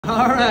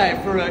All right,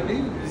 for a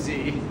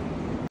DOOZY.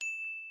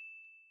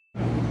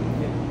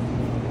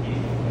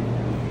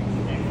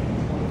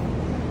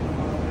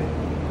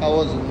 How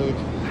was it, Luke?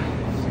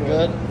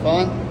 Good?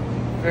 Fun?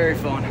 Very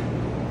fun.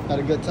 Had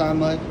a good time,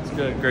 Mike? It's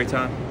good, great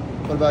time.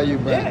 What about you,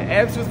 Brent? Yeah,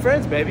 abs with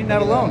friends, baby,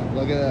 not alone.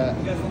 Look at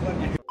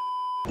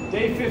that.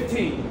 Day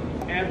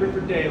 15, ab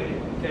ripper daily.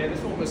 Okay, this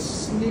one was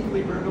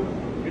sneakily brutal.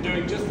 You're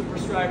doing just the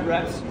prescribed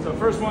reps. So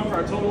first one for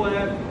our total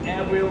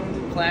ab wheel,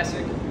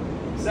 classic.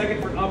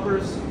 Second for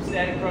uppers,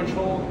 static crunch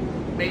hold.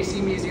 May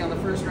seem easy on the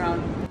first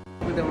round,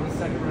 Put that on the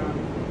second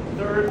round.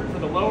 Third for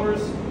the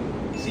lowers,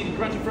 seated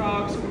crunchy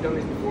frogs. We've done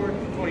these before,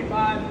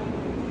 25.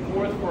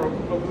 Fourth for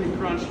oblique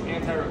crunch,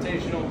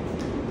 anti-rotational.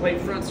 plate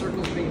front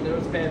circles, bringing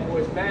those bad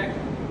boys back.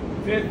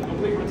 Fifth,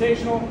 oblique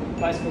rotational,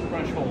 bicycle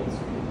crunch holds.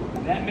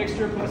 That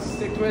mixture plus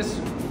Stick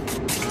twist.